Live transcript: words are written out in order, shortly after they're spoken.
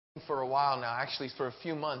for a while now, actually for a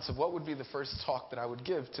few months, of what would be the first talk that I would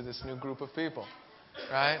give to this new group of people,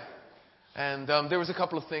 right? And there was a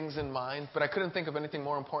couple of things in mind, but I couldn't think of anything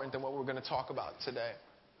more important than what we're going to talk about today.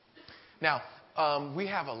 Now, we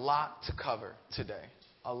have a lot to cover today,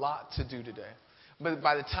 a lot to do today. But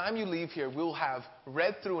by the time you leave here, we'll have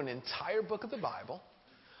read through an entire book of the Bible,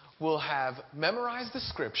 we'll have memorized the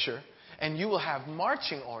scripture, and you will have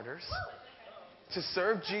marching orders to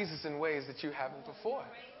serve Jesus in ways that you haven't before.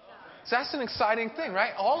 So that's an exciting thing,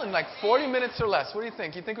 right? All in like 40 minutes or less. What do you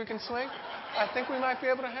think? You think we can swing? I think we might be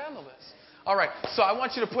able to handle this. All right, so I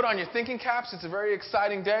want you to put on your thinking caps. It's a very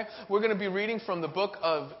exciting day. We're going to be reading from the book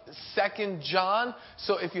of 2 John.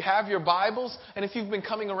 So if you have your Bibles, and if you've been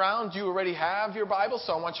coming around, you already have your Bible.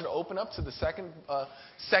 So I want you to open up to the second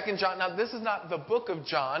John. Now, this is not the book of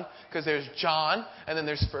John, because there's John, and then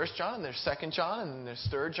there's 1 John, and there's 2 John, and then there's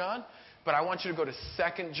 3 John. But I want you to go to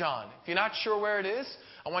 2 John. If you're not sure where it is,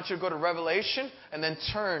 I want you to go to Revelation and then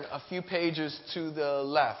turn a few pages to the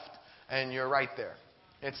left, and you're right there.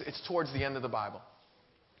 It's towards the end of the Bible.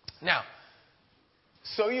 Now,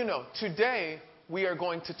 so you know, today we are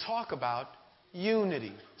going to talk about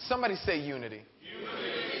unity. Somebody say unity.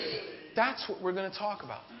 Unity. That's what we're going to talk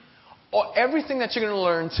about. Everything that you're going to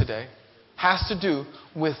learn today has to do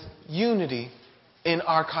with unity in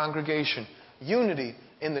our congregation, unity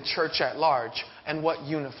in the church at large, and what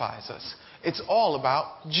unifies us. It's all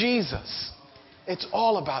about Jesus. It's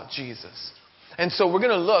all about Jesus. And so we're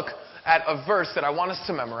going to look at a verse that I want us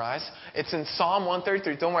to memorize. It's in Psalm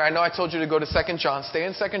 133. Don't worry, I know I told you to go to 2 John. Stay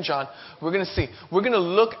in 2 John. We're going to see. We're going to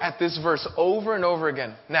look at this verse over and over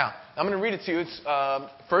again. Now, I'm going to read it to you. It's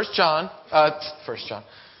 1 John.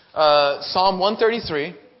 Psalm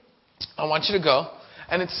 133. I want you to go.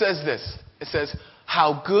 And it says this. It says,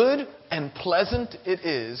 "How good and pleasant it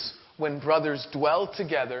is when brothers dwell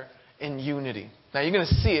together in unity." Now, you're going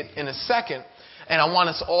to see it in a second. And I want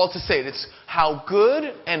us all to say it. It's how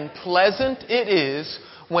good and pleasant it is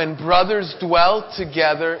when brothers dwell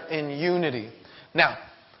together in unity. Now,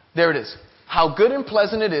 there it is. How good and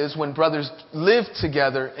pleasant it is when brothers live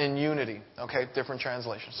together in unity. Okay, different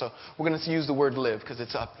translation. So we're going to use the word live because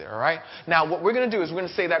it's up there, all right? Now, what we're going to do is we're going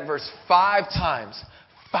to say that verse 5 times.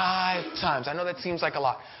 5 times. I know that seems like a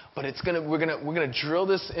lot. But we're gonna drill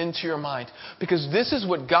this into your mind, because this is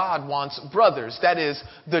what God wants brothers, that is,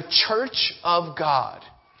 the church of God,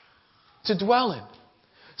 to dwell in.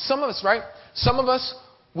 Some of us, right? Some of us,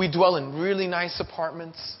 we dwell in really nice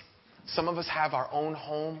apartments. Some of us have our own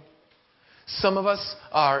home. Some of us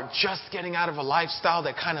are just getting out of a lifestyle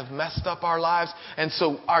that kind of messed up our lives. And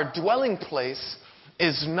so our dwelling place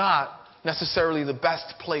is not necessarily the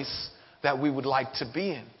best place that we would like to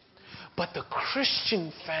be in. But the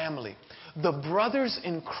Christian family, the brothers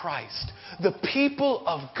in Christ, the people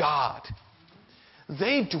of God,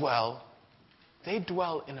 they dwell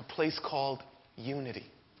in a place called unity.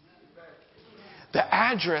 The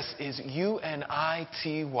address is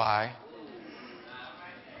UNITY.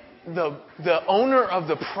 The owner of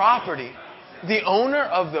the property,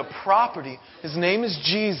 his name is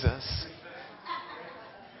Jesus.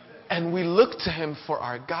 And we look to him for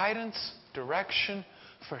our guidance, direction,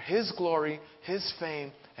 for his glory, his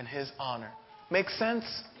fame, and his honor. Make sense?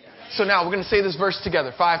 So now we're going to say this verse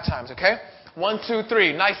together 5 times, okay? 1, 2,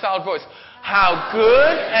 3. Nice loud voice. How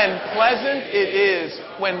good and pleasant it is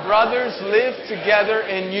when brothers live together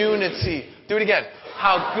in unity. Do it again.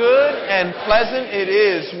 How good and pleasant it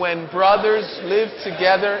is when brothers live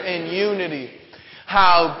together in unity.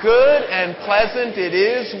 How good and pleasant it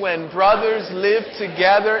is when brothers live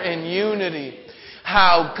together in unity.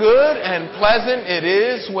 How good and pleasant it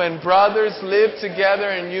is when brothers live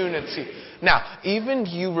together in unity. Now, even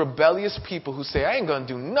you rebellious people who say, I ain't going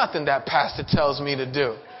to do nothing that pastor tells me to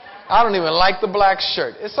do. I don't even like the black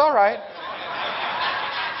shirt. It's all right.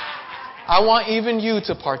 I want even you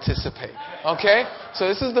to participate. Okay? So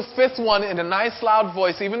this is the 5th one in a nice loud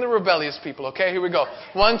voice, even the rebellious people. Okay, here we go.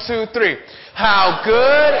 1, 2, 3. How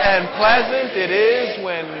good and pleasant it is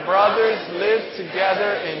when brothers live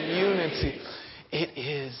together in unity. It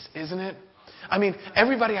is, isn't it? I mean,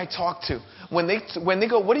 everybody I talk to, when they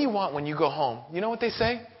go, what do you want when you go home? You know what they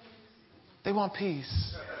say? They want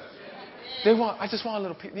peace. I just want a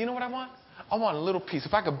little peace. You know what I want? I want a little peace.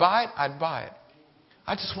 If I could buy it, I'd buy it.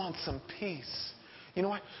 I just want some peace. You know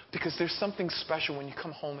why? Because there's something special when you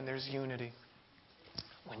come home and there's unity.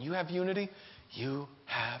 When you have unity, you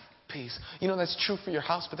have peace. You know, that's true for your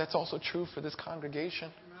house, but that's also true for this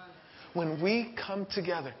congregation. When we come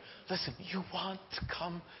together, listen, you want to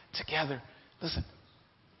come together. Listen,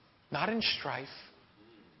 not in strife,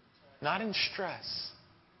 not in stress,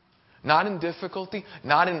 not in difficulty,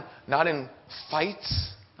 not in fights,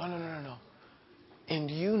 No. In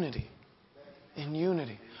unity. In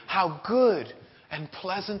unity. How good and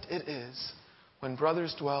pleasant it is when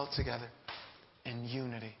brothers dwell together in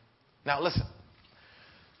unity. Now listen.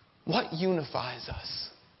 What unifies us?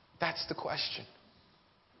 That's the question.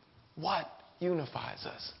 What unifies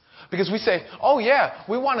us? Because we say, oh yeah,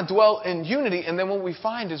 we want to dwell in unity, and then what we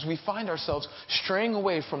find is we find ourselves straying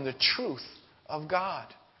away from the truth of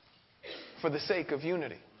God for the sake of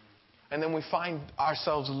unity. And then we find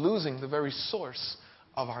ourselves losing the very source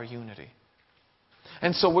of our unity.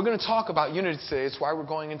 And so we're going to talk about unity today. It's why we're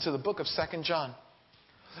going into the book of 2 John.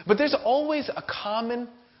 But there's always a common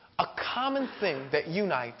thing that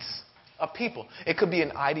unites a people. It could be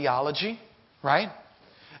an ideology, right?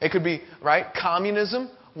 It could be, right? Communism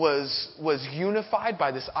was unified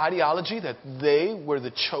by this ideology that they were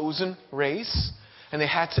the chosen race and they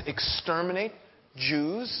had to exterminate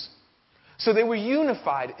Jews. So they were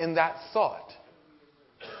unified in that thought.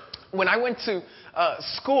 When I went to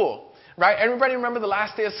school, right? Everybody remember the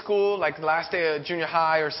last day of school, like the last day of junior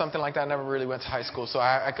high or something like that? I never really went to high school, so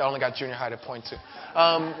I only got junior high to point to.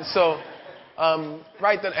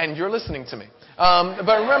 Right, and you're listening to me.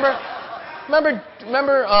 But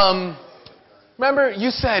remember you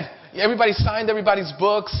said everybody signed everybody's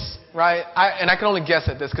books, right? And I can only guess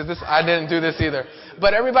at this because I didn't do this either.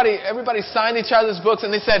 But everybody signed each other's books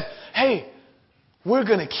and they said, hey, we're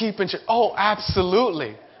going to keep in touch. Oh,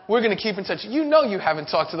 absolutely. We're going to keep in touch. You know you haven't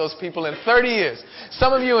talked to those people in 30 years.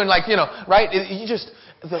 Some of you in right?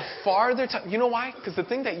 The farther time. You know why? Because the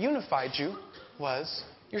thing that unified you was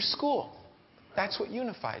your school. That's what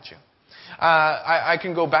unified you. I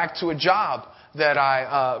can go back to a job that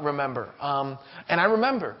I remember. And I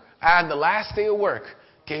remember I had the last day of work,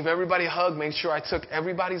 gave everybody a hug, made sure I took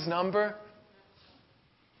everybody's number.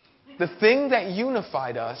 The thing that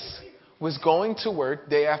unified us was going to work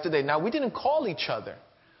day after day. Now, we didn't call each other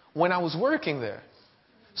when I was working there.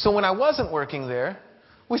 So when I wasn't working there,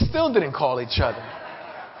 we still didn't call each other.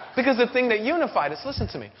 Because the thing that unified us, listen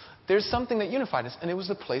to me, there's something that unified us, and it was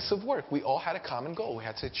the place of work. We all had a common goal. We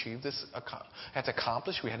had to achieve this, had to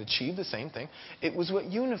accomplish, we had to achieve the same thing. It was what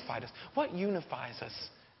unified us. What unifies us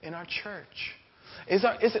in our church?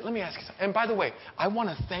 Let me ask you something. And by the way, I want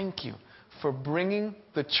to thank you for bringing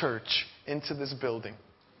the church into this building.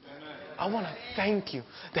 I want to thank you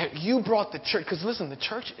that you brought the church. Because listen, the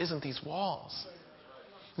church isn't these walls.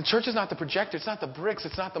 The church is not the projector. It's not the bricks.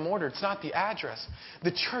 It's not the mortar. It's not the address.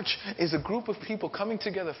 The church is a group of people coming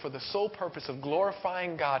together for the sole purpose of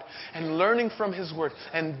glorifying God and learning from His Word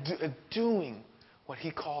and doing what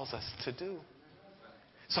He calls us to do.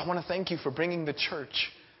 So I want to thank you for bringing the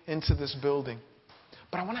church into this building.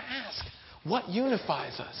 But I want to ask, what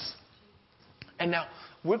unifies us? And now,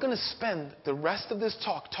 we're going to spend the rest of this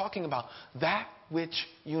talk talking about that which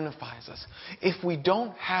unifies us. If we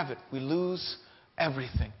don't have it, we lose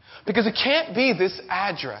everything. Because it can't be this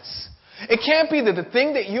address. It can't be that the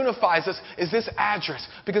thing that unifies us is this address.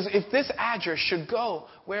 Because if this address should go,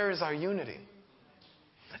 where is our unity?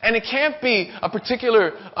 And it can't be a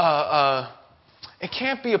particular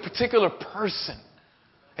person.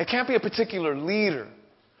 It can't be a particular leader.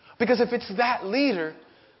 Because if it's that leader,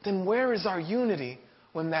 then where is our unity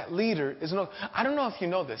when that leader is no? I don't know if you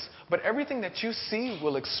know this, but everything that you see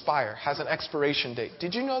will expire, has an expiration date.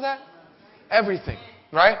 Did you know that? Everything,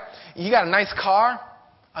 right? You got a nice car?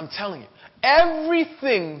 I'm telling you,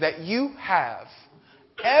 everything that you have,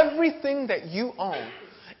 everything that you own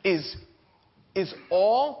is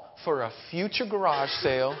all for a future garage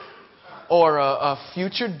sale or a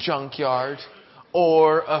future junkyard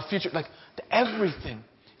or a future, everything.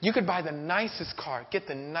 You could buy the nicest car, get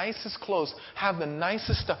the nicest clothes, have the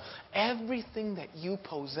nicest stuff. Everything that you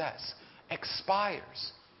possess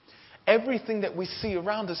expires. Everything that we see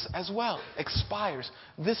around us as well expires.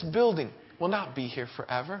 This building will not be here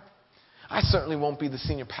forever. I certainly won't be the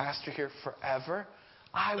senior pastor here forever.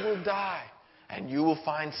 I will die, and you will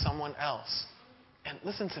find someone else. And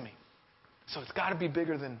listen to me. So it's got to be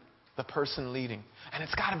bigger than the person leading, and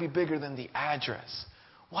it's got to be bigger than the address.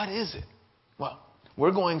 What is it? Well,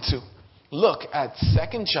 we're going to look at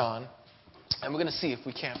 2 John, and we're going to see if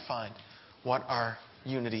we can't find what our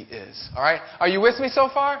unity is. All right? Are you with me so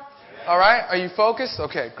far? All right? Are you focused?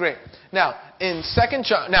 Okay, great. Now, in 2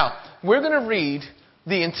 John, we're going to read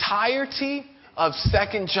the entirety of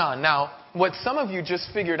 2 John. Now, what some of you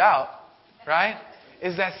just figured out, right,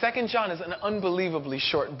 is that 2 John is an unbelievably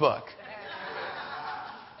short book.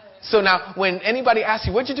 So now, when anybody asks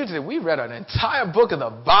you, what'd you do today? We read an entire book of the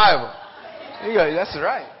Bible. You go, that's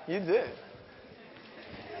right. You did.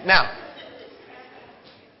 Now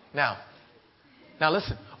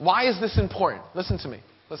listen. Why is this important? Listen to me.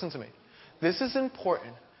 This is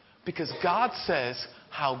important Because God says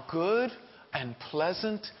how good and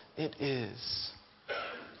pleasant it is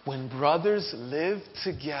when brothers live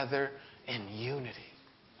together in unity.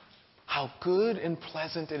 How good and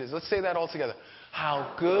pleasant it is. Let's say that all together.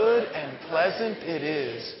 How good and pleasant it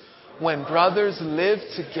is when brothers live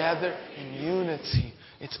together in unity.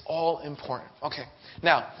 It's all important. Okay.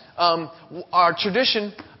 Now, our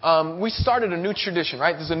tradition, we started a new tradition,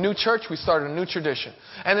 right? There's a new church, we started a new tradition.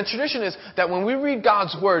 And the tradition is that when we read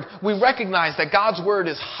God's Word, we recognize that God's Word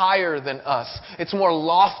is higher than us. It's more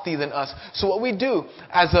lofty than us. So what we do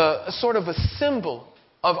as a sort of a symbol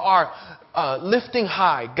of our lifting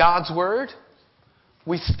high God's Word,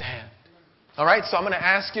 we stand. All right? So I'm going to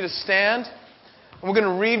ask you to stand, and we're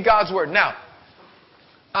going to read God's Word. Now,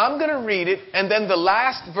 I'm going to read it, and then the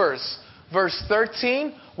last verse, verse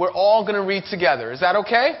 13, we're all going to read together. Is that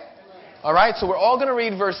okay? All right, so we're all going to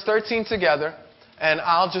read verse 13 together, and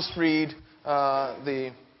I'll just read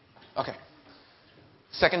okay.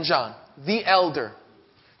 2 John, the elder,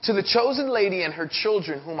 to the chosen lady and her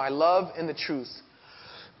children whom I love in the truth.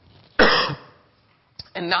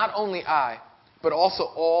 And not only I, but also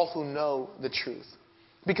all who know the truth.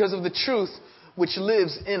 Because of the truth which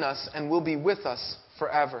lives in us and will be with us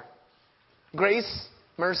forever. Grace,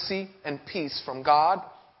 mercy, and peace from God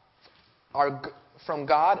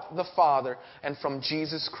the Father and from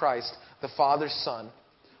Jesus Christ, the Father's Son,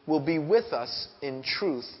 will be with us in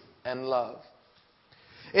truth and love.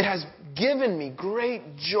 It has given me great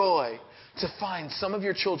joy to find some of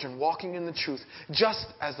your children walking in the truth, just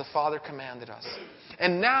as the Father commanded us.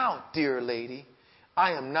 And now, dear lady,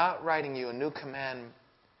 I am not writing you a new commandment,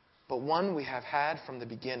 but one we have had from the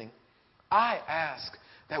beginning. I ask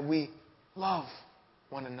that we love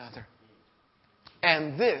one another.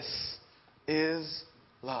 And this is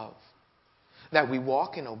love, that we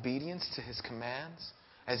walk in obedience to His commands.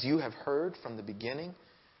 As you have heard from the beginning,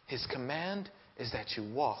 His command is that you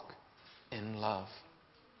walk in love.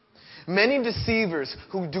 Many deceivers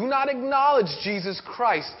who do not acknowledge Jesus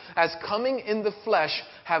Christ as coming in the flesh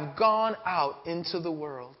have gone out into the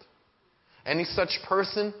world. Any such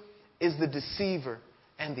person is the deceiver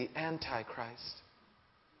and the Antichrist.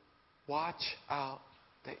 Watch out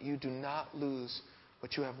that you do not lose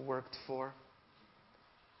what you have worked for,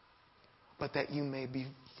 but that you may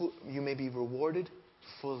be rewarded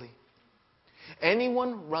fully.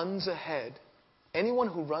 Anyone who runs ahead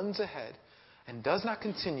and does not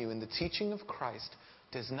continue in the teaching of Christ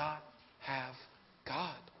does not have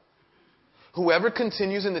God. Whoever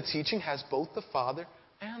continues in the teaching has both the Father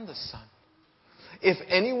and the Son. If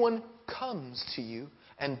anyone comes to you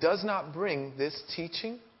and does not bring this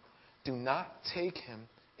teaching, do not take him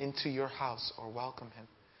into your house or welcome him.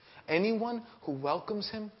 Anyone who welcomes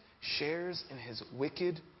him shares in his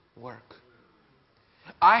wicked work.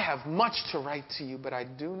 I have much to write to you, but I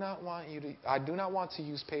do not want to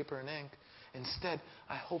use paper and ink. Instead,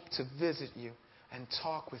 I hope to visit you and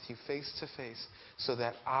talk with you face to face so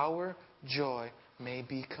that our joy may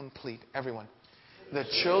be complete. Everyone, the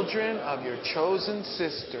children of your chosen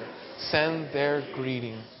sister send their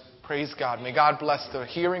greeting. Praise God. May God bless the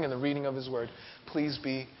hearing and the reading of His Word. Please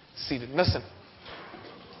be seated. Listen.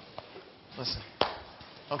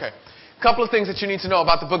 Okay. A couple of things that you need to know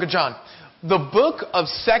about the book of John. The book of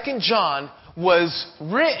 2 John was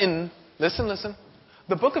written, listen.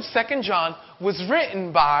 The book of 2 John was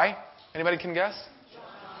written by, anybody can guess?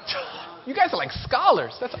 John. You guys are like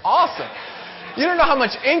scholars. That's awesome. You don't know how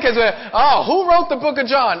much ink has been. Oh, who wrote the book of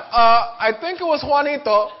John? I think it was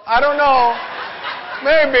Juanito. I don't know.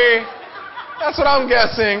 Maybe. That's what I'm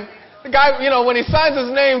guessing. The guy, when he signs his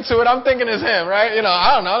name to it, I'm thinking it's him, right?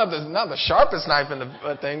 I don't know. Not the sharpest knife in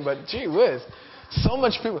the thing, but gee whiz. So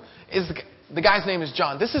much people. The guy's name is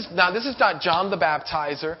John. This is not John the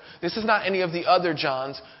Baptizer. This is not any of the other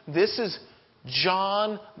Johns. This is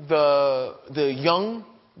John the young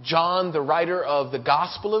John, the writer of the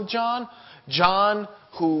Gospel of John. John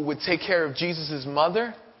who would take care of Jesus'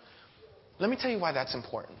 mother. Let me tell you why that's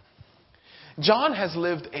important. John has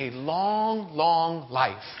lived a long, long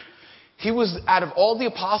life. He was, out of all the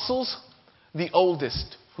apostles, the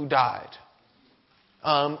oldest who died.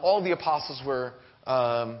 All the apostles were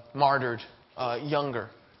martyred younger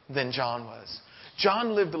than John was.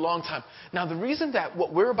 John lived a long time. Now, the reason that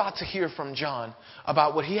what we're about to hear from John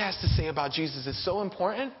about what he has to say about Jesus is so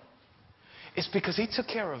important is because he took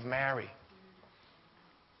care of Mary.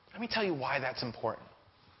 Let me tell you why that's important.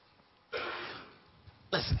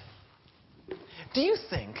 Listen. Do you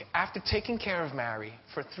think, after taking care of Mary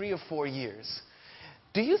for 3 or 4 years,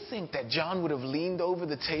 do you think that John would have leaned over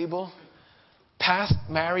the table, passed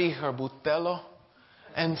Mary her butello,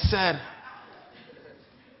 and said,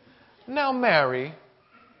 "Now, Mary,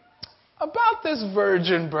 about this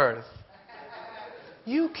virgin birth.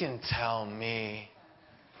 You can tell me,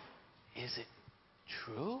 is it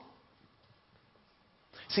true?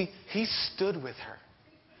 See, he stood with her.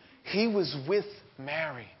 He was with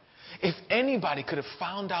Mary. If anybody could have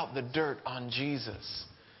found out the dirt on Jesus,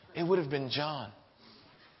 it would have been John.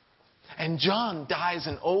 And John dies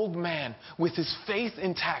an old man with his faith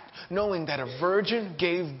intact, knowing that a virgin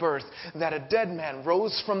gave birth, that a dead man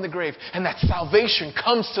rose from the grave, and that salvation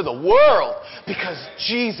comes to the world because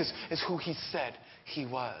Jesus is who he said he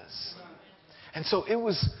was. And so it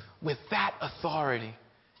was with that authority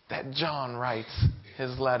that John writes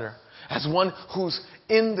his letter. As one who's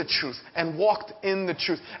in the truth and walked in the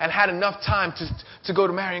truth and had enough time to go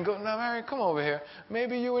to Mary and go, now Mary, come over here.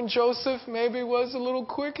 Maybe you and Joseph maybe was a little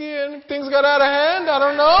quickie and things got out of hand. I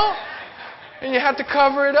don't know. And you had to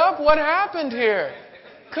cover it up. What happened here?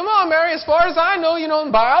 Come on, Mary. As far as I know,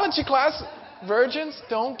 in biology class, virgins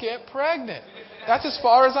don't get pregnant. That's as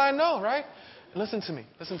far as I know, right? Listen to me.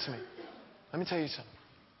 Listen to me. Let me tell you something.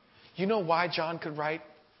 You know why John could write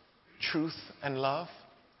truth and love?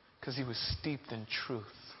 Because he was steeped in truth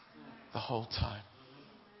the whole time.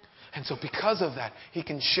 And so because of that, he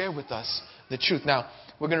can share with us the truth. Now,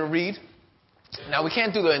 we're going to read. Now, we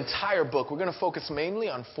can't do the entire book. We're going to focus mainly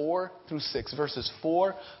on 4 through 6, verses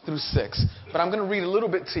 4 through 6. But I'm going to read a little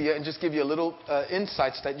bit to you and just give you a little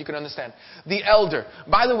insights that you can understand. The elder.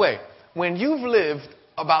 By the way, when you've lived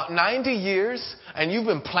about 90 years and you've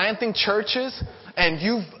been planting churches and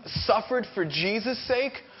you've suffered for Jesus'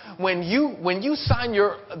 sake, when you sign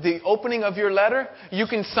the opening of your letter, you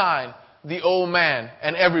can sign the old man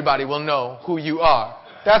and everybody will know who you are.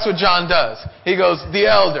 That's what John does. He goes, the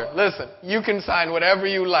elder. Listen, you can sign whatever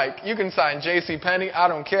you like. You can sign J.C. Penney. I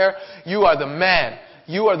don't care. You are the man.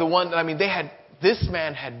 You are the one this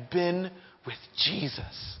man had been with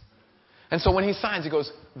Jesus. And so when he signs, he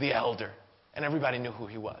goes, the elder. And everybody knew who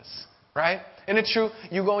he was. Right? Isn't it true?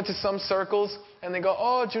 You go into some circles and they go,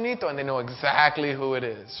 oh, Junito, and they know exactly who it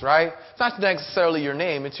is, right? It's not necessarily your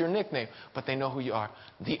name, it's your nickname, but they know who you are.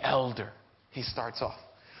 The elder, he starts off.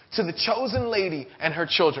 To the chosen lady and her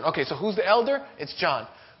children. Okay, so who's the elder? It's John.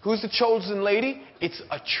 Who's the chosen lady? It's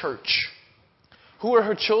a church. Who are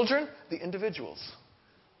her children? The individuals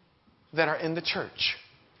that are in the church.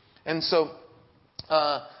 And so,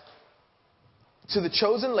 to the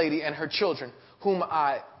chosen lady and her children, whom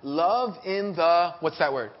I love in the, what's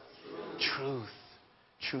that word? Truth.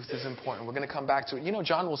 Truth is important. We're going to come back to it.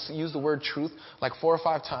 John will use the word truth like 4 or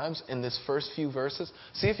 5 times in this first few verses.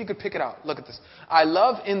 See if you could pick it out. Look at this. I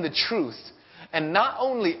love in the truth, and not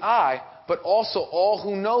only I, but also all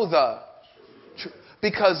who know the truth.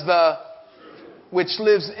 Because the which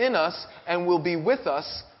lives in us and will be with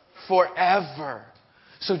us forever.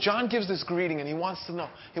 So John gives this greeting and he wants them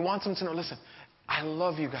to know, listen, I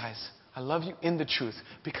love you guys. I love you in the truth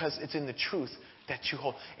because it's in the truth that you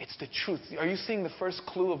hold. It's the truth. Are you seeing the first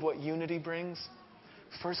clue of what unity brings?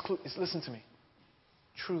 First clue is, listen to me.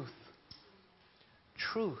 Truth.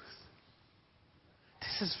 Truth.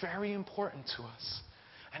 This is very important to us.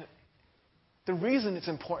 And the reason it's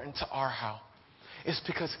important to our how is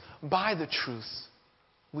because by the truth,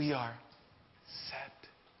 we are set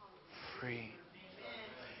free.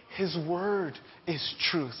 His word is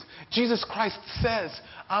truth. Jesus Christ says,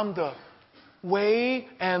 I'm the way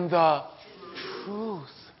and the truth.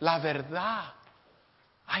 La verdad.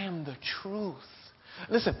 I am the truth.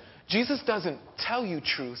 Listen, Jesus doesn't tell you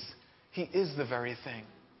truth. He is the very thing.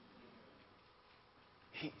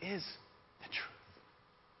 He is the truth.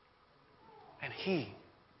 And he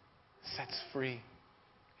sets free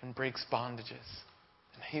and breaks bondages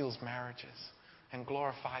and heals marriages and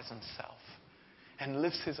glorifies himself and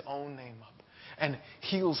lifts his own name up and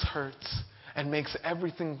heals hurts and makes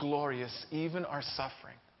everything glorious, even our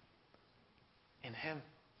suffering, in him,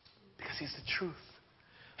 because he's the truth.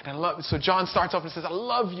 And so John starts off and says, I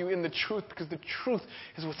love you in the truth, because the truth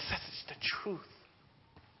is what sets it. The truth.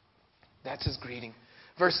 That's his greeting.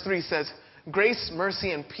 Verse 3 says, grace,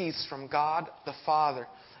 mercy, and peace from God the Father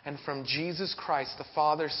and from Jesus Christ, the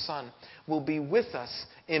Father's Son, will be with us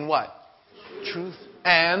in what? Truth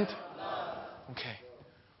and love. Okay.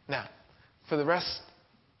 Now, for the rest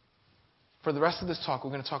of this talk, we're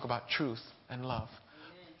going to talk about truth and love.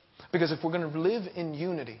 Because if we're going to live in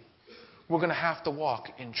unity, we're going to have to walk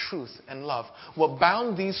in truth and love. What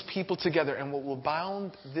bound these people together and what will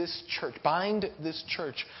bind this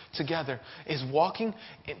church together is walking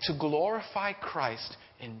to glorify Christ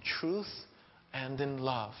in truth and in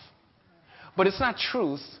love. But it's not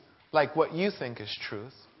truth like what you think is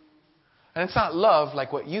truth. And it's not love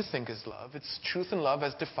like what you think is love. It's truth and love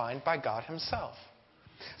as defined by God himself.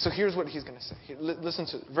 So here's what he's going to say. Listen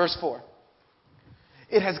to verse 4.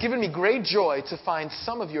 it has given me great joy to find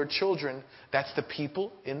some of your children, that's the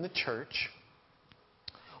people in the church,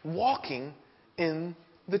 walking in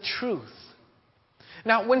the truth.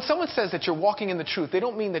 Now, when someone says that you're walking in the truth, they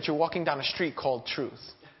don't mean that you're walking down a street called truth.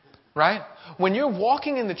 Right? When you're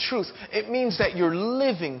walking in the truth, it means that you're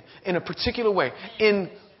living in a particular way, in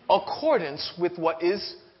accordance with what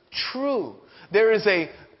is true. There is a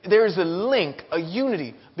link, a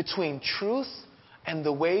unity between truth and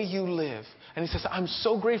the way you live. And he says, I'm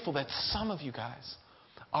so grateful that some of you guys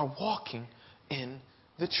are walking in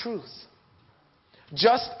the truth.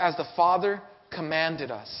 Just as the Father commanded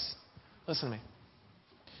us. Listen to me.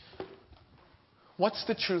 What's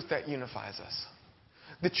the truth that unifies us?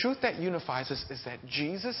 The truth that unifies us is that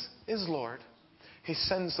Jesus is Lord. He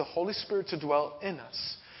sends the Holy Spirit to dwell in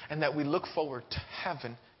us. And that we look forward to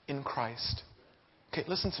heaven in Christ. Okay,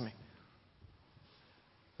 listen to me.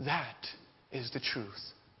 That is the truth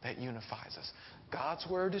that unifies us. God's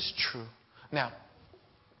word is true. Now,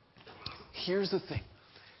 here's the thing.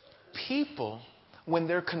 People, when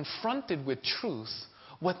they're confronted with truth,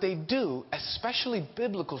 what they do, especially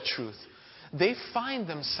biblical truth, they find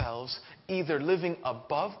themselves either living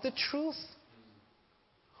above the truth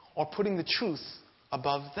or putting the truth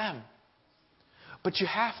above them. But you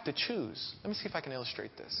have to choose. Let me see if I can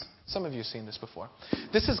illustrate this. Some of you have seen this before.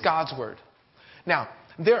 This is God's word. Now,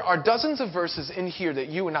 there are dozens of verses in here that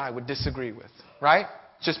you and I would disagree with, right?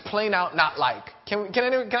 Just plain out not like. Can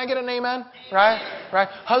I get an amen? Right?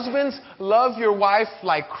 Husbands, love your wife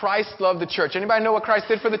like Christ loved the church. Anybody know what Christ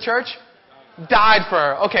did for the church? Died for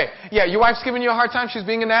her. Okay. Yeah, your wife's giving you a hard time. She's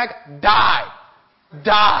being a nag. Die.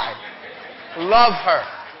 Love her.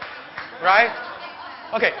 Right?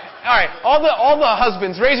 Okay. All right. All the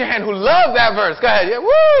husbands, raise your hand who love that verse. Go ahead. Yeah.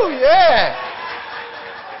 Woo! Yeah.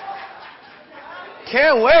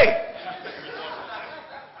 Can't wait.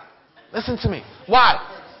 Listen to me. Why?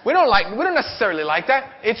 We don't necessarily like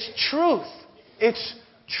that. It's truth. It's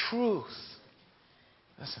truth.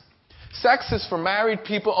 Listen. Sex is for married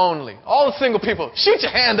people only. All the single people, shoot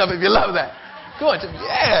your hand up if you love that. Go on,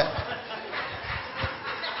 yeah.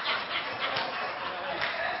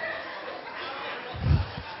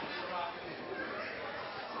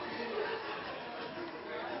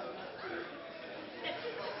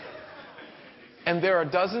 And there are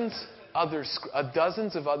dozens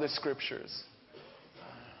of other scriptures.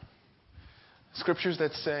 Scriptures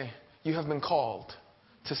that say, you have been called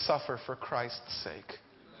to suffer for Christ's sake.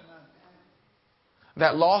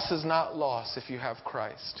 That loss is not loss if you have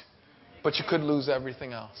Christ. But you could lose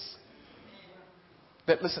everything else.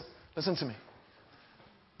 That listen to me.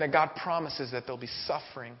 That God promises that there'll be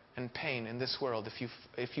suffering and pain in this world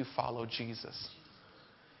if you follow Jesus.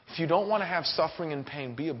 If you don't want to have suffering and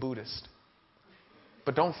pain, be a Buddhist.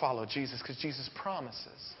 But don't follow Jesus, because Jesus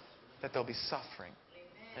promises that there'll be suffering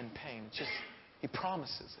and pain. He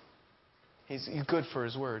promises it. He's good for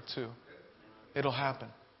His word too. It'll happen.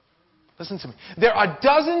 Listen to me. There are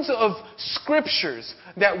dozens of scriptures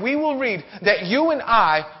that we will read that you and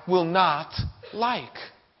I will not like.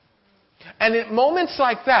 And in moments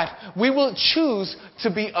like that, we will choose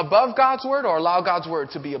to be above God's word or allow God's word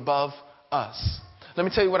to be above us. Let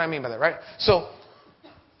me tell you what I mean by that, right? So,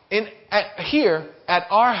 here at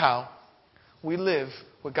our house, we live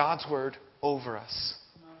with God's word over us.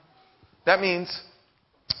 That means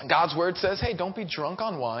God's word says, hey, don't be drunk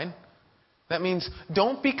on wine. That means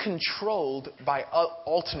don't be controlled by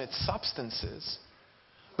alternate substances.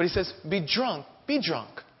 But he says, be drunk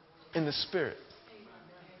in the Spirit.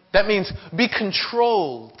 That means be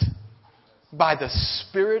controlled by the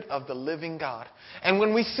Spirit of the living God. And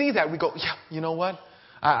when we see that, we go, yeah, you know what?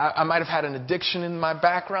 I might have had an addiction in my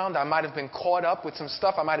background. I might have been caught up with some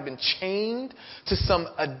stuff. I might have been chained to some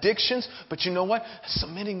addictions. But you know what?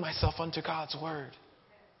 Submitting myself unto God's word.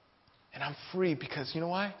 And I'm free because, you know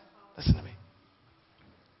why? Listen to me.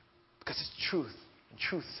 Because it's truth. And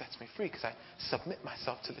truth sets me free because I submit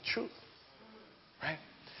myself to the truth. Right?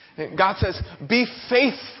 And God says, be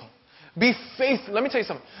faithful. Be faithful. Let me tell you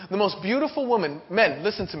something. The most beautiful woman, men,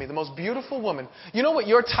 listen to me. The most beautiful woman. You know what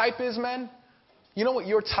your type is, men? You know what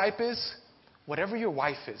your type is? Whatever your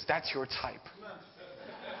wife is, that's your type.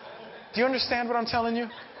 Do you understand what I'm telling you?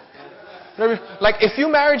 Like if you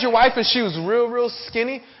married your wife and she was real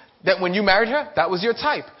skinny, that when you married her, that was your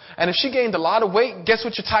type. And if she gained a lot of weight, guess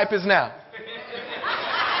what your type is now?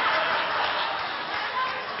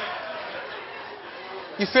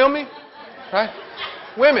 You feel me? Right?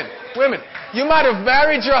 Women, you might have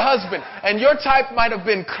married your husband and your type might have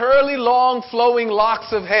been curly, long, flowing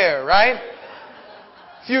locks of hair, right?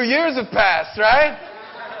 A few years have passed, right?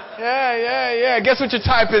 Yeah. Guess what your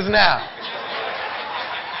type is now?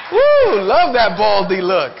 Woo, love that baldy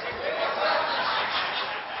look.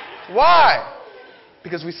 Why?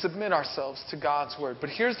 Because we submit ourselves to God's word. But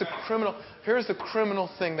here's the criminal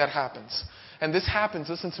thing that happens. And this happens,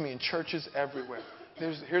 listen to me, in churches everywhere.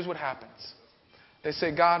 Here's what happens. They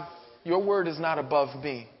say, God, your word is not above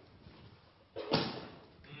me.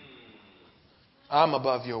 I'm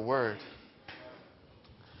above your word.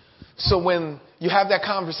 So when you have that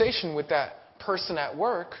conversation with that person at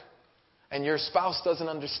work and your spouse doesn't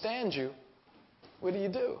understand you, what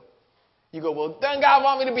do? You go, well, doesn't God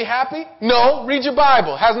want me to be happy? No, read your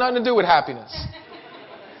Bible. Has nothing to do with happiness.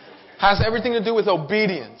 Has everything to do with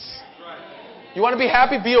obedience. You want to be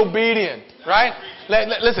happy? Be obedient, right?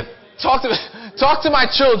 Listen, talk to my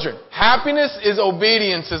children. Happiness is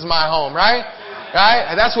obedience is my home, right? Right?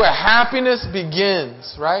 And that's where happiness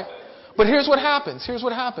begins, right? But here's what happens.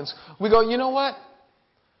 We go, you know what?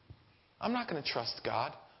 I'm not going to trust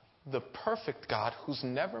God, the perfect God who's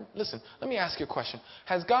never... Listen, let me ask you a question.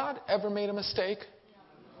 Has God ever made a mistake?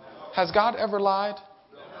 No. Has God ever lied?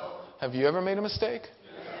 No. Have you ever made a mistake?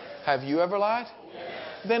 Yes. Have you ever lied? Yes.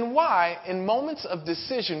 Then why, in moments of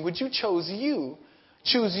decision, would you choose you,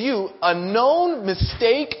 a known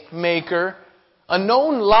mistake maker, a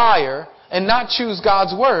known liar, and not choose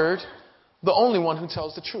God's word, the only one who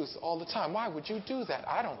tells the truth all the time? Why would you do that?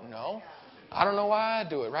 I don't know. I don't know why I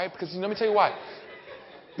do it, right? Because let me tell you why.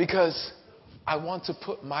 Because I want to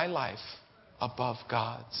put my life above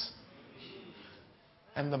God's.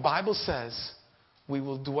 And the Bible says we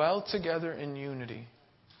will dwell together in unity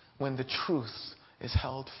when the truth is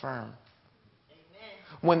held firm.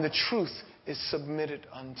 When the truth is submitted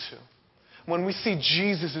unto. When we see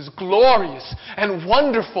Jesus is glorious and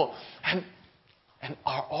wonderful and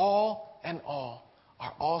our all and all,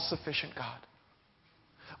 our all-sufficient God.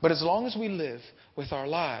 But as long as we live with our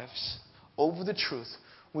lives over the truth,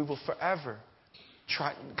 we will forever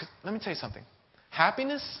try. Let me tell you something.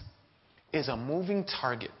 Happiness is a moving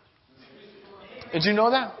target. Did you know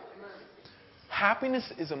that?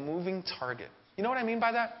 Happiness is a moving target. You know what I mean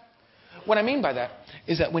by that? What I mean by that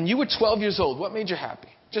is that when you were 12 years old, what made you happy?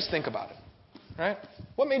 Just think about it. Right?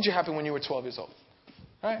 What made you happy when you were 12 years old?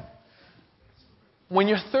 Right? When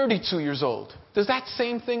you're 32 years old, does that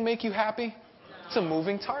same thing make you happy? It's a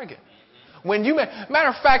moving target. Matter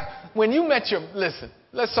of fact, when you met listen,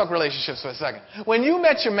 let's talk relationships for a second. When you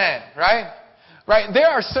met your man, right? There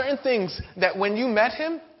are certain things that when you met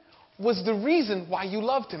him was the reason why you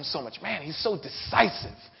loved him so much. Man, he's so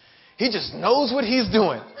decisive. He just knows what he's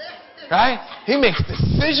doing, right? He makes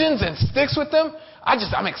decisions and sticks with them.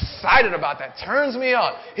 I'm excited about that. Turns me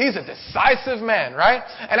on. He's a decisive man, right?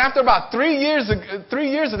 And after about 3 years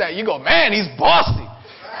of that, you go, man, he's bossy.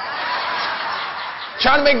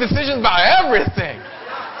 Trying to make decisions about everything.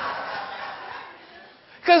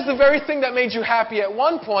 Because the very thing that made you happy at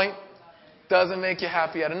one point doesn't make you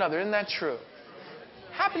happy at another. Isn't that true?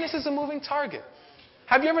 Happiness is a moving target.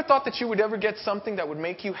 Have you ever thought that you would ever get something that would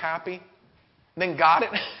make you happy, then got it,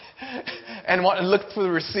 and looked for the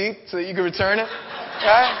receipt so that you could return it?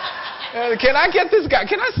 Right? Can I get this guy?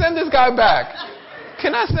 Can I send this guy back?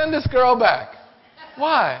 Can I send this girl back?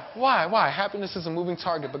 Why? Happiness is a moving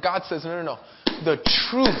target. But God says, no. The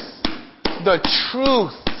truth.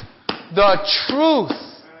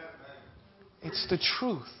 It's the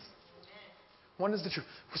truth. What is the truth?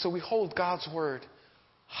 So we hold God's word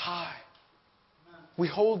high. We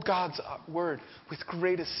hold God's word with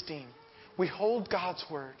great esteem. We hold God's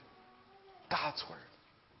word. God's word.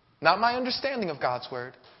 Not my understanding of God's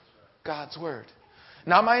word. God's word.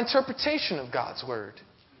 Not my interpretation of God's word.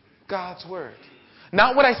 God's word.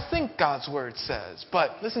 Not what I think God's word says,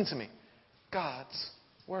 but listen to me. God's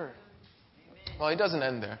word. Well, he doesn't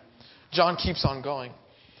end there. John keeps on going.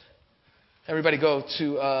 Everybody go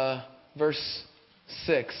to verse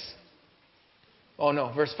 6. Oh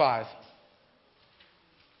no, verse 5.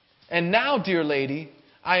 And now, dear lady,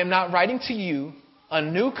 I am not writing to you a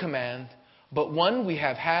new command, but one we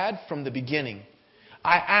have had from the beginning.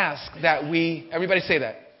 I ask that we, everybody say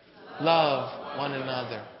that, love one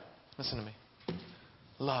another. Listen to me.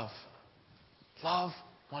 Love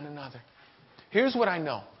one another. Here's what I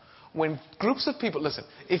know. When groups of people, listen,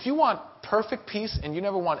 if you want perfect peace and you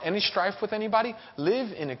never want any strife with anybody,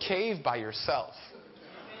 live in a cave by yourself.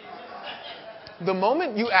 The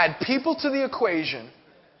moment you add people to the equation,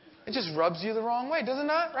 it just rubs you the wrong way, does it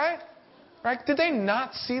not? Right? Did they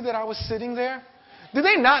not see that I was sitting there? Did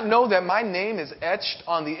they not know that my name is etched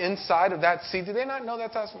on the inside of that seat? Did they not know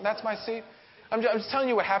that that's my seat? I'm just telling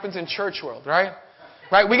you what happens in church world, right?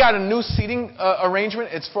 Right? We got a new seating arrangement.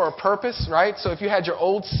 It's for a purpose, right? So if you had your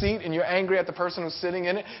old seat and you're angry at the person who's sitting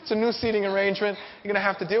in it, it's a new seating arrangement. You're going to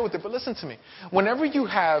have to deal with it. But listen to me. Whenever you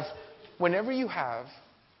have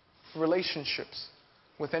relationships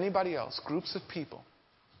with anybody else, groups of people,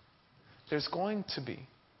 there's going to be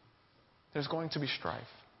strife.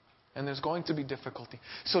 And there's going to be difficulty.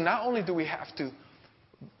 So not only do we have to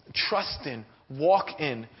trust in, walk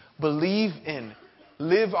in, believe in,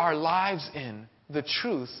 live our lives in the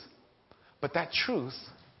truth, but that truth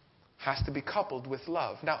has to be coupled with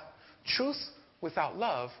love. Now, truth without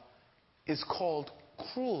love is called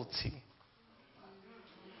cruelty.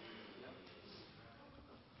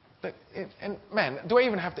 And man, do I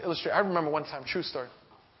even have to illustrate? I remember one time, true story.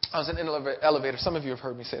 I was in an elevator. Some of you have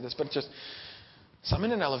heard me say this, but so I'm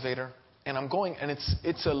in an elevator, and I'm going, and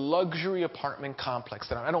it's a luxury apartment complex.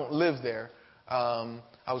 That I don't live there.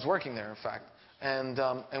 I was working there, in fact.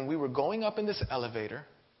 And we were going up in this elevator,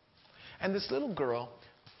 and this little girl,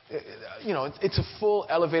 it's a full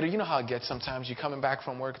elevator. You know how it gets sometimes. You're coming back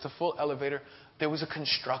from work. It's a full elevator. There was a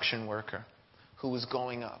construction worker who was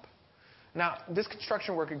going up. Now, this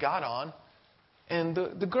construction worker got on, and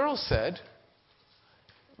the girl said,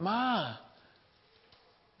 "Ma,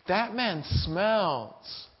 that man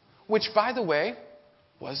smells." Which, by the way,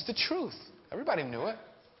 was the truth. Everybody knew it.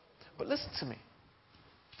 But listen to me.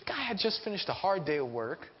 The guy had just finished a hard day of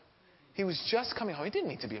work. He was just coming home. He didn't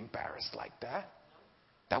need to be embarrassed like that.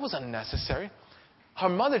 That was unnecessary. Her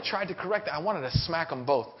mother tried to correct it. I wanted to smack them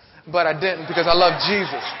both, but I didn't because I love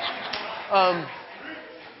Jesus.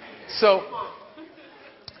 So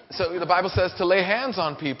the Bible says to lay hands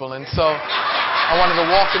on people, and so I wanted to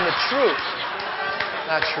walk in the truth.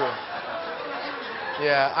 Not true.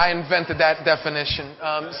 Yeah, I invented that definition.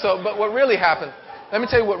 But what really happened, let me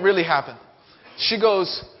tell you what really happened.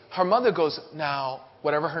 Her mother goes, now,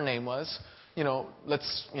 whatever her name was,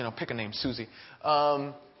 let's, pick a name, Susie.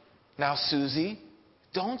 Now, Susie,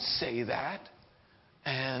 don't say that.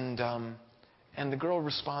 And the girl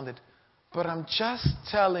responded, but I'm just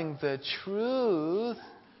telling the truth.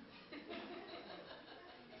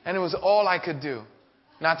 And it was all I could do.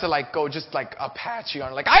 Not to go just Apache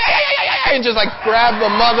on and just grab the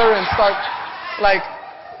mother and start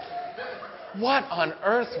what on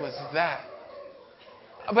earth was that?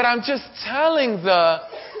 But I'm just telling the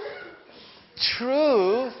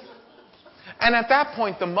truth. And at that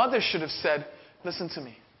point, the mother should have said, listen to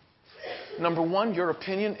me. Number one, your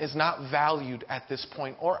opinion is not valued at this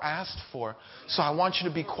point or asked for. So I want you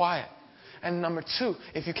to be quiet. And number two,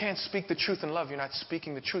 if you can't speak the truth in love, you're not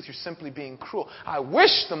speaking the truth. You're simply being cruel. I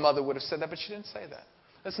wish the mother would have said that, but she didn't say that.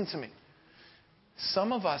 Listen to me.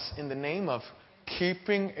 Some of us, in the name of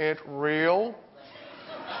keeping it real,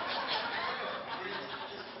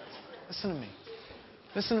 listen to me.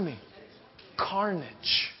 Listen to me.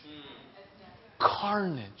 Carnage.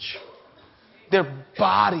 Carnage. Their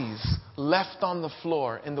bodies left on the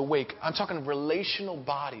floor in the wake. I'm talking relational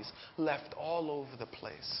bodies left all over the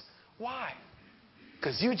place. Why?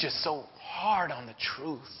 Because you're just so hard on the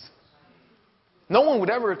truth. No one would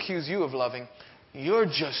ever accuse you of loving. You're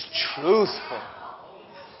just truthful.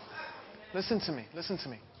 Listen to me. Listen to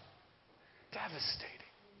me. Devastating.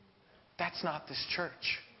 That's not this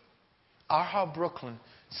church. Aha Brooklyn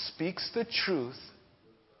speaks the truth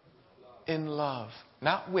in love,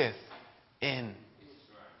 not with, in.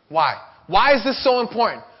 Why? Why is this so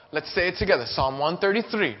important? Let's say it together. Psalm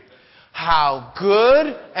 133. How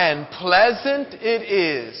good and pleasant it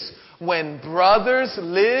is when brothers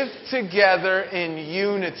live together in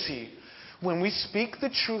unity. When we speak the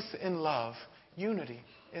truth in love, unity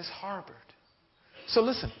is harbored. So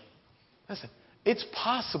listen. It's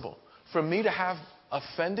possible for me to have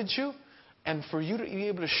offended you and for you to be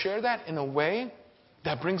able to share that in a way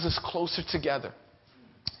that brings us closer together.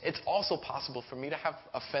 It's also possible for me to have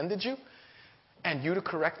offended you and you to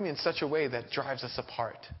correct me in such a way that drives us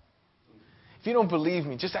apart. If you don't believe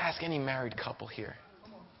me, just ask any married couple here.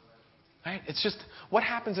 Right? It's just what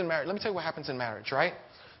happens in marriage. Let me tell you what happens in marriage, right?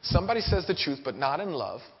 Somebody says the truth, but not in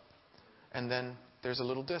love. And then there's a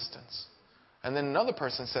little distance. And then another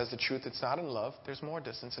person says the truth, it's not in love. There's more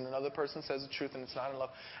distance. And another person says the truth, and it's not in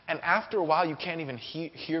love. And after a while, you can't even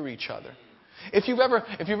hear each other. If you've ever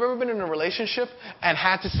been in a relationship and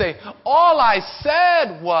had to say, all I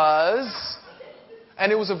said was...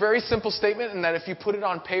 And it was a very simple statement, and that if you put it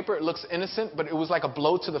on paper, it looks innocent, but it was like a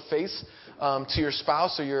blow to the face to your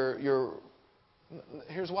spouse or your.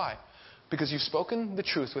 Here's why. Because you've spoken the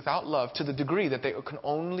truth without love to the degree that they can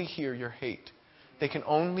only hear your hate. They can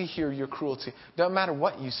only hear your cruelty. Doesn't matter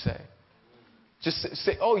what you say. Just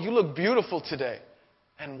say, oh, you look beautiful today.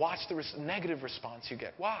 And watch the negative response you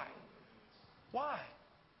get. Why? Why?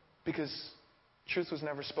 Because truth was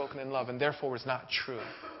never spoken in love and therefore is not true.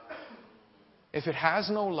 If it has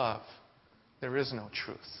no love, there is no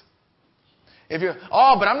truth. If you're,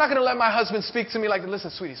 but I'm not going to let my husband speak to me like, listen,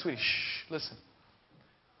 sweetie, shh, listen.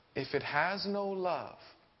 If it has no love,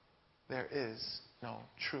 there is no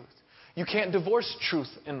truth. You can't divorce truth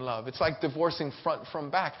and love. It's like divorcing front from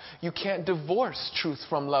back. You can't divorce truth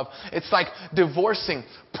from love. It's like divorcing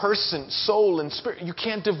person, soul, and spirit. You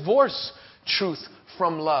can't divorce truth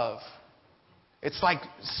from love. It's like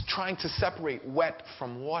trying to separate wet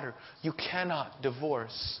from water. You cannot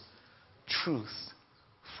divorce truth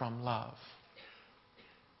from love.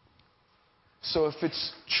 So if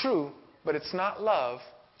it's true, but it's not love,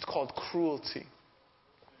 it's called cruelty.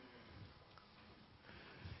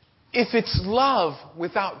 If it's love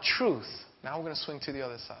without truth, now we're going to swing to the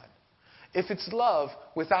other side. If it's love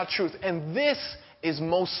without truth, and this is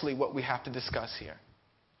mostly what we have to discuss here.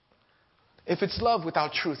 If it's love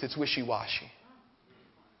without truth, it's wishy-washy.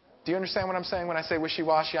 Do you understand what I'm saying when I say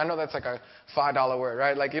wishy-washy? I know that's like a $5 word,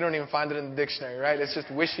 right? Like you don't even find it in the dictionary, right? It's just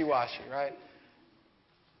wishy-washy, right?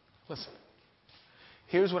 Listen,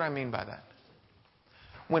 here's what I mean by that.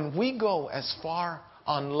 When we go as far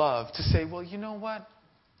on love to say, well, you know what?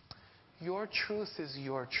 Your truth is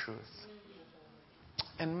your truth.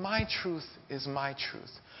 And my truth is my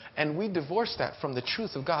truth. And we divorce that from the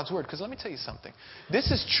truth of God's word. Because let me tell you something.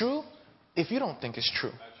 This is true if you don't think it's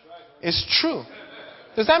true. It's true.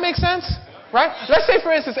 Does that make sense? Right? Let's say,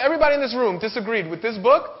 for instance, everybody in this room disagreed with this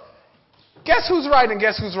book. Guess who's right and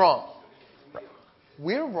guess who's wrong?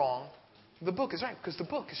 We're wrong. The book is right because the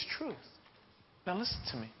book is truth. Now listen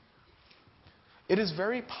to me. It is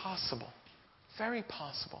very possible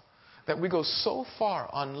that we go so far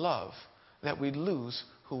on love that we lose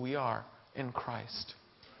who we are in Christ.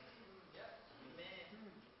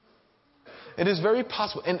 It is very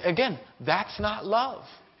possible. And again, that's not love.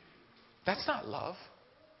 That's not love.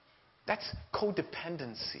 That's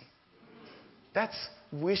codependency. That's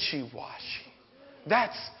wishy-washy.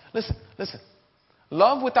 Listen.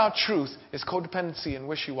 Love without truth is codependency and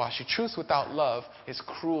wishy-washy. Truth without love is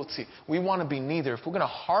cruelty. We want to be neither. If we're going to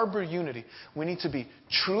harbor unity, we need to be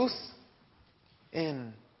truth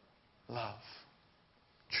in love.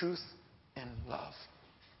 Truth in love.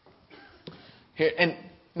 Here, and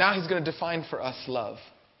now he's going to define for us love.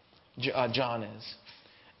 John is.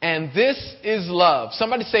 And this is love.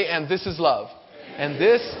 Somebody say, and this is love. And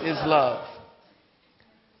this is love.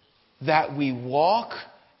 That we walk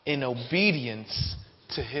in obedience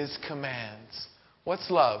to his commands. What's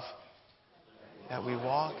love? That we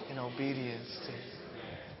walk in obedience to his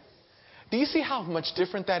commands. Do you see how much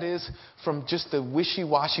different that is from just the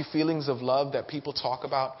wishy-washy feelings of love that people talk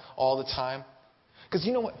about all the time? Because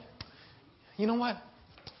you know what?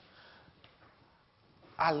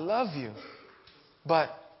 I love you, but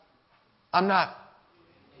I'm not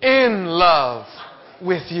in love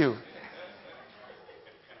with you.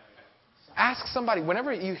 Ask somebody,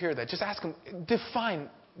 whenever you hear that, just ask them, define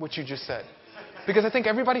what you just said. Because I think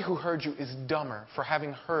everybody who heard you is dumber for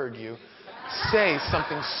having heard you say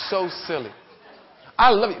something so silly. I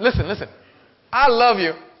love you. Listen. I love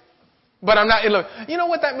you, but I'm not in love. You know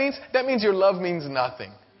what that means? That means your love means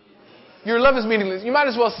nothing. Your love is meaningless. You might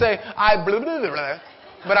as well say, I blah, blah, blah, blah,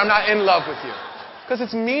 but I'm not in love with you. Because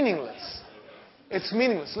it's meaningless. It's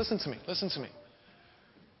meaningless. Listen to me.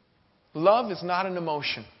 Love is not an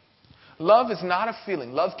emotion. Love is not a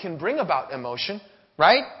feeling. Love can bring about emotion,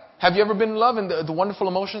 right? Have you ever been in love and the wonderful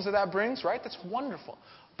emotions that brings, right? That's wonderful.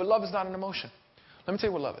 But love is not an emotion. Let me tell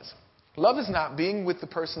you what love is. Love is not being with the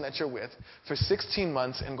person that you're with for 16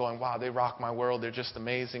 months and going, wow, they rock my world. They're just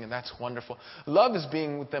amazing and that's wonderful. Love is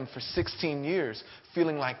being with them for 16 years,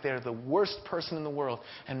 feeling like they're the worst person in the world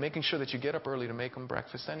and making sure that you get up early to make them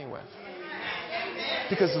breakfast anyway.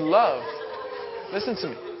 Because love, listen to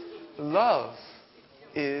me, love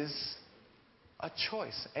is a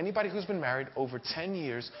choice. Anybody who's been married over 10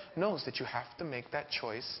 years knows that you have to make that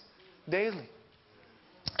choice daily.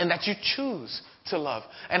 And that you choose to love.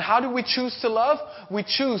 And how do we choose to love? We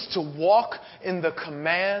choose to walk in the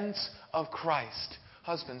commands of Christ.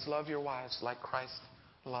 Husbands, love your wives like Christ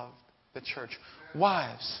loved the church.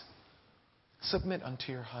 Wives, submit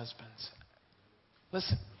unto your husbands.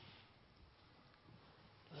 Listen.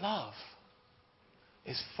 Love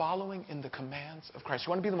is following in the commands of Christ.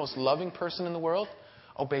 You want to be the most loving person in the world?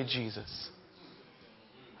 Obey Jesus.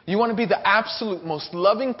 You want to be the absolute most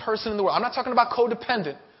loving person in the world. I'm not talking about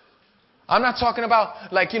codependent. I'm not talking about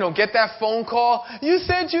get that phone call. You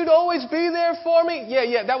said you'd always be there for me.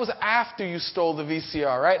 Yeah. That was after you stole the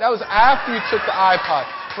VCR, right? That was after you took the iPod,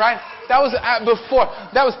 right? That was before.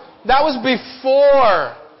 That was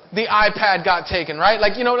before the iPad got taken, right?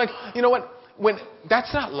 Like, you know what? When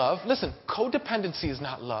that's not love. Listen, codependency is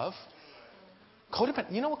not love.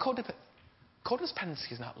 You know what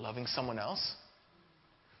codependency is not loving someone else.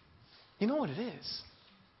 You know what it is?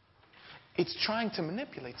 It's trying to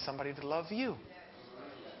manipulate somebody to love you.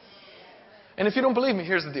 And if you don't believe me,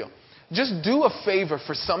 here's the deal. Just do a favor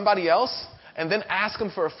for somebody else and then ask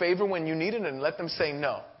them for a favor when you need it and let them say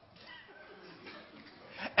no.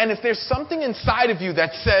 And if there's something inside of you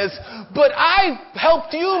that says, but I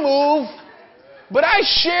helped you move, but I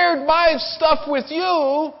shared my stuff with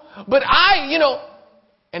you, but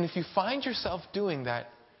and if you find yourself doing that,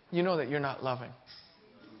 you know that you're not loving.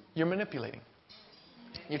 You're manipulating.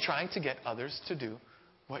 You're trying to get others to do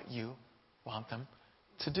what you want them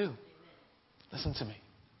to do. Listen to me.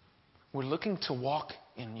 We're looking to walk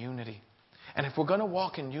in unity. And if we're going to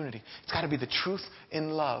walk in unity, it's got to be the truth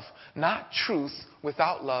in love. Not truth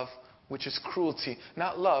without love, which is cruelty.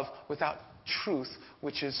 Not love without truth,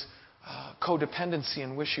 which is codependency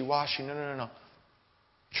and wishy-washy. No.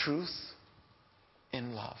 Truth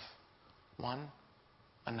in love. One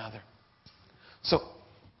another. So,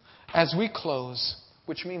 as we close,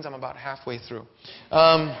 which means I'm about halfway through.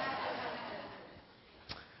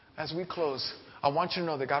 As we close, I want you to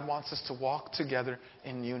know that God wants us to walk together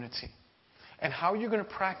in unity. And how you're going to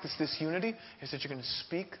practice this unity is that you're going to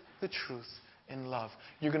speak the truth in love.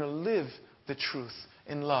 You're going to live the truth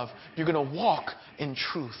in love. You're going to walk in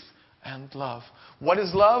truth and love. What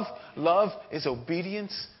is love? Love is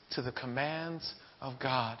obedience to the commands of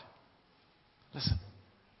God. Listen.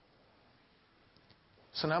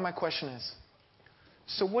 So now my question is,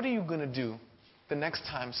 so what are you going to do the next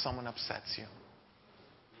time someone upsets you?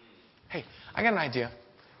 Hey, I got an idea.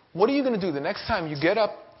 What are you going to do the next time you get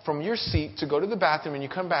up from your seat to go to the bathroom and you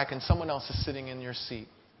come back and someone else is sitting in your seat?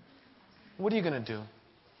 What are you going to do?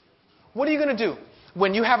 What are you going to do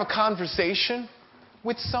when you have a conversation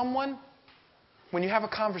with someone? When you have a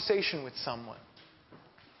conversation with someone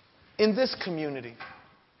in this community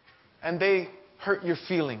and they hurt your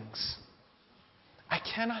feelings. I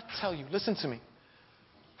cannot tell you, listen to me.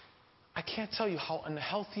 I can't tell you how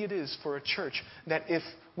unhealthy it is for a church that if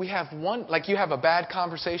we have one, like you have a bad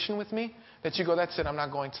conversation with me, that you go, that's it, I'm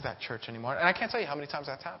not going to that church anymore. And I can't tell you how many times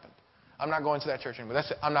that's happened. I'm not going to that church anymore.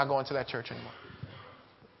 That's it, I'm not going to that church anymore.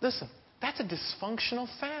 Listen, that's a dysfunctional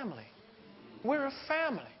family. We're a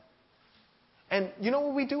family. And you know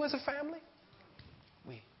what we do as a family?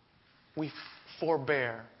 We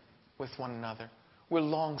forbear with one another. We're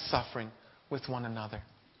long-suffering with one another.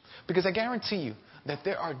 Because I guarantee you that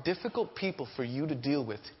there are difficult people for you to deal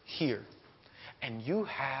with here. And you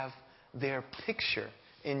have their picture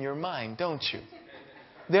in your mind, don't you?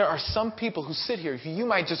 There are some people who sit here, you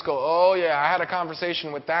might just go, oh yeah, I had a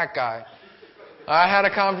conversation with that guy. I had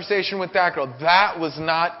a conversation with that girl. That was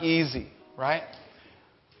not easy, right?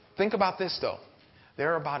 Think about this though.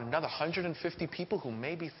 There are about another 150 people who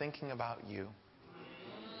may be thinking about you.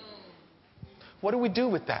 What do we do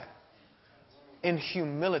with that? In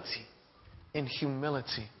humility,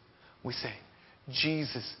 we say,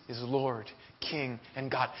 Jesus is Lord, King, and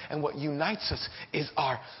God. And what unites us is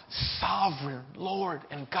our sovereign Lord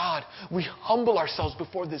and God. We humble ourselves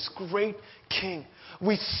before this great King.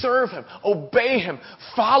 We serve Him, obey Him,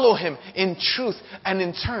 follow Him in truth, and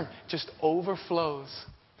in turn, just overflows.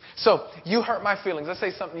 So, you hurt my feelings. Let's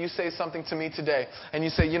say something, you say something to me today, and you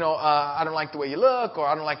say, I don't like the way you look, or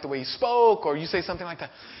I don't like the way you spoke, or you say something like that.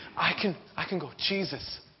 I can go,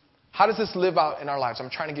 Jesus, how does this live out in our lives? I'm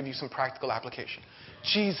trying to give you some practical application.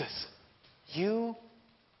 Jesus,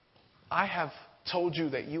 I have told you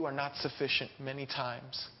that you are not sufficient many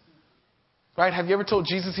times. Right? Have you ever told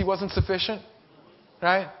Jesus He wasn't sufficient?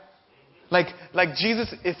 Right? Like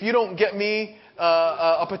Jesus, if you don't get me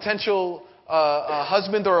a potential a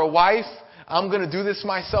husband or a wife, I'm going to do this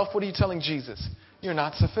myself. What are you telling Jesus? You're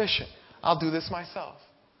not sufficient. I'll do this myself.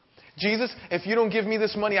 Jesus, if you don't give me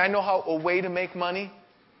this money, I know a way to make money.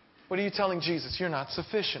 What are you telling Jesus? You're not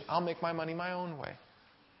sufficient. I'll make my money my own way.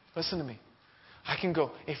 Listen to me. I can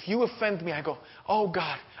go, if you offend me, I go, oh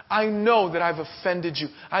God, I know that I've offended you.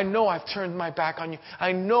 I know I've turned my back on you.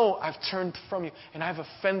 I know I've turned from you and I've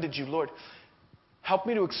offended you. Lord, help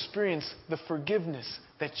me to experience the forgiveness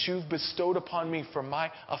that you've bestowed upon me for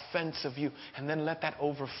my offense of you. And then let that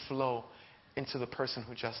overflow into the person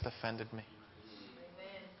who just offended me.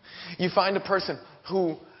 Amen. You find a person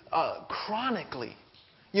who chronically,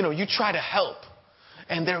 you try to help.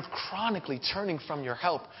 And they're chronically turning from your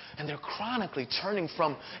help. And they're chronically turning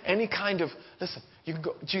from any kind of, listen, you can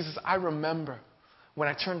go, Jesus, I remember when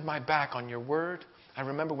I turned my back on your word. I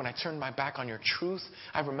remember when I turned my back on your truth.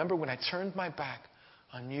 I remember when I turned my back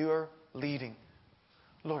on your leading.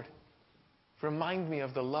 Lord, remind me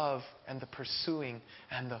of the love and the pursuing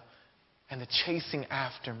and the chasing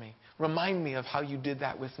after me. Remind me of how you did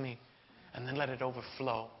that with me. And then let it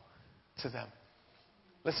overflow to them.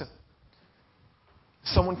 Listen,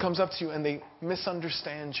 someone comes up to you and they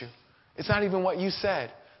misunderstand you. It's not even what you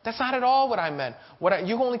said. That's not at all what I meant.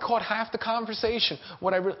 You only caught half the conversation.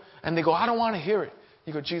 And they go, I don't want to hear it.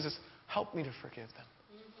 You go, Jesus, help me to forgive them.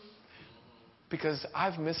 Because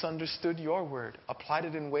I've misunderstood your word, applied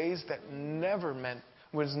it in ways that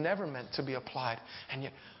was never meant to be applied. And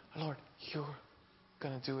yet, Lord, you're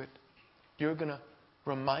going to do it. You're going to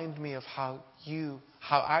remind me of how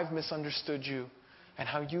I've misunderstood you and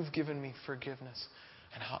how you've given me forgiveness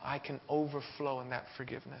and how I can overflow in that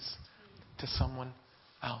forgiveness to someone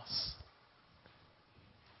else.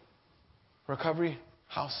 Recovery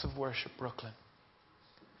House of Worship, Brooklyn.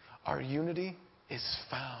 Our unity is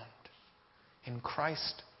found in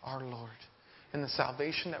Christ our Lord, in the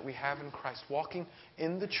salvation that we have in Christ, walking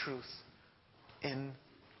in the truth, in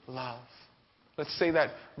love. Let's say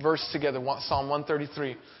that verse together, Psalm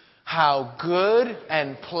 133. How good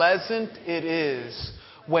and pleasant it is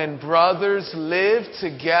when brothers live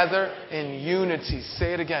together in unity.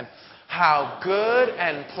 Say it again. How good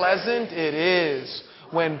and pleasant it is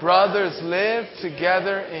when brothers live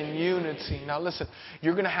together in unity. Now listen,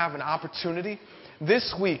 you're going to have an opportunity.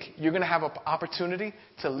 This week, you're going to have an opportunity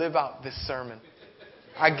to live out this sermon.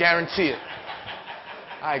 I guarantee it.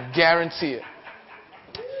 I guarantee it.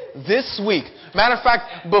 This week, matter of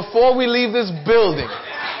fact, before we leave this building,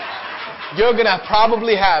 you're going to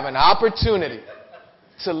probably have an opportunity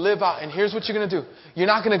to live out. And here's what you're going to do. You're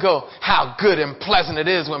not going to go, how good and pleasant it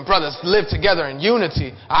is when brothers live together in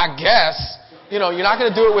unity, I guess. You're not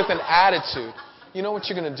going to do it with an attitude. You know what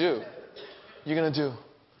you're going to do? You're going to do,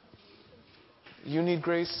 you need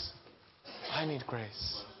grace, I need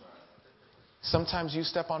grace. Sometimes you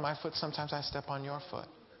step on my foot, sometimes I step on your foot.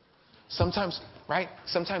 Sometimes, right?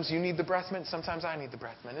 Sometimes you need the breath mint, sometimes I need the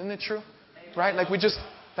breath mint. Isn't it true? Right?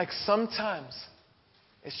 Sometimes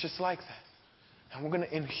it's just like that. And we're going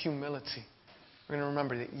to, in humility, we're going to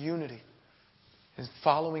remember that unity is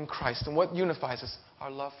following Christ. And what unifies us?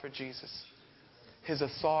 Our love for Jesus. His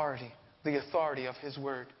authority, the authority of His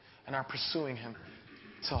word, and our pursuing Him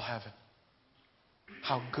till heaven.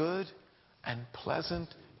 How good and pleasant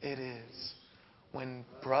it is when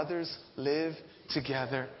brothers live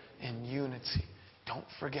together in unity. Don't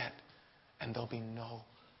forget, and there'll be no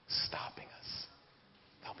stopping us.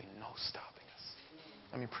 There'll be no stopping us.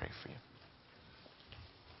 Let me pray for you.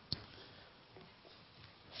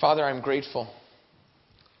 Father, I'm grateful.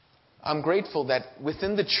 I'm grateful that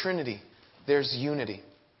within the Trinity, there's unity.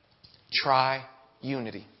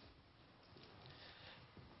 Tri-unity.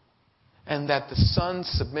 And that the Son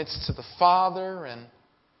submits to the Father, and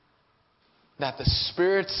that the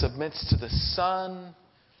Spirit submits to the Son.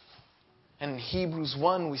 And in Hebrews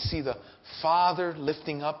 1, we see the Father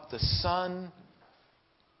lifting up the Son.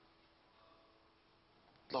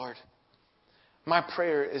 Lord, my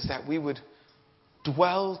prayer is that we would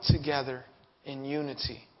dwell together in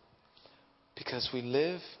unity because we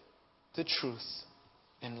live the truth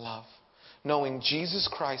in love, knowing Jesus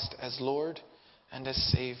Christ as Lord and as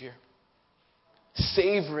Savior,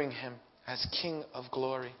 savoring Him as King of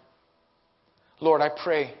glory. Lord, I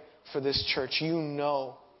pray for this church. You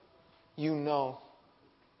know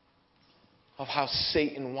of how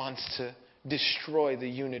Satan wants to destroy the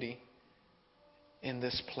unity in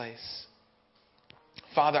this place.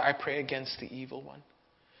 Father, I pray against the evil one.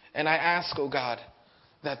 And I ask, oh God,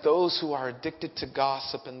 that those who are addicted to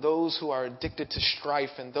gossip and those who are addicted to strife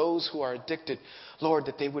and those who are addicted, Lord,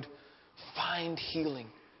 that they would find healing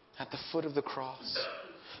at the foot of the cross.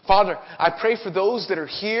 Father, I pray for those that are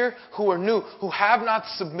here who are new, who have not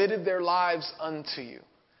submitted their lives unto you.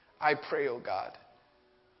 I pray, oh God,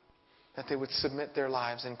 that they would submit their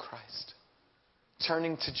lives in Christ,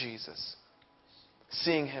 turning to Jesus,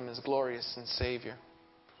 seeing Him as glorious and Savior,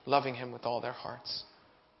 loving Him with all their hearts.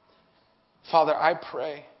 Father, I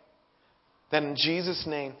pray that in Jesus'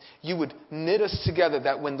 name, you would knit us together,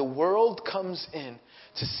 that when the world comes in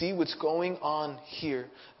to see what's going on here,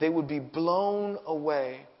 they would be blown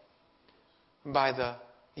away by the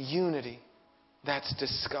unity that's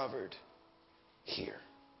discovered here.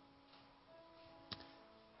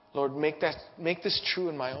 Lord, make this true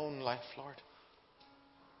in my own life, Lord.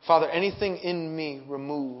 Father, anything in me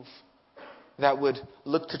remove that would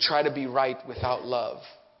look to try to be right without love,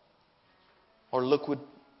 or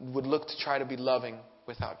would look to try to be loving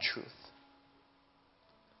without truth.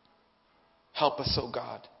 Help us, oh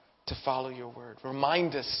God, to follow your word.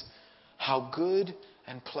 Remind us how good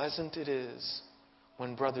and pleasant it is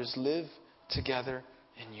when brothers live together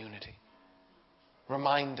in unity.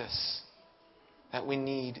 Remind us that we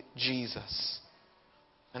need Jesus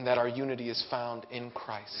and that our unity is found in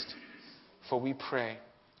Christ. For we pray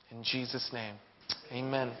in Jesus' name.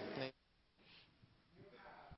 Amen.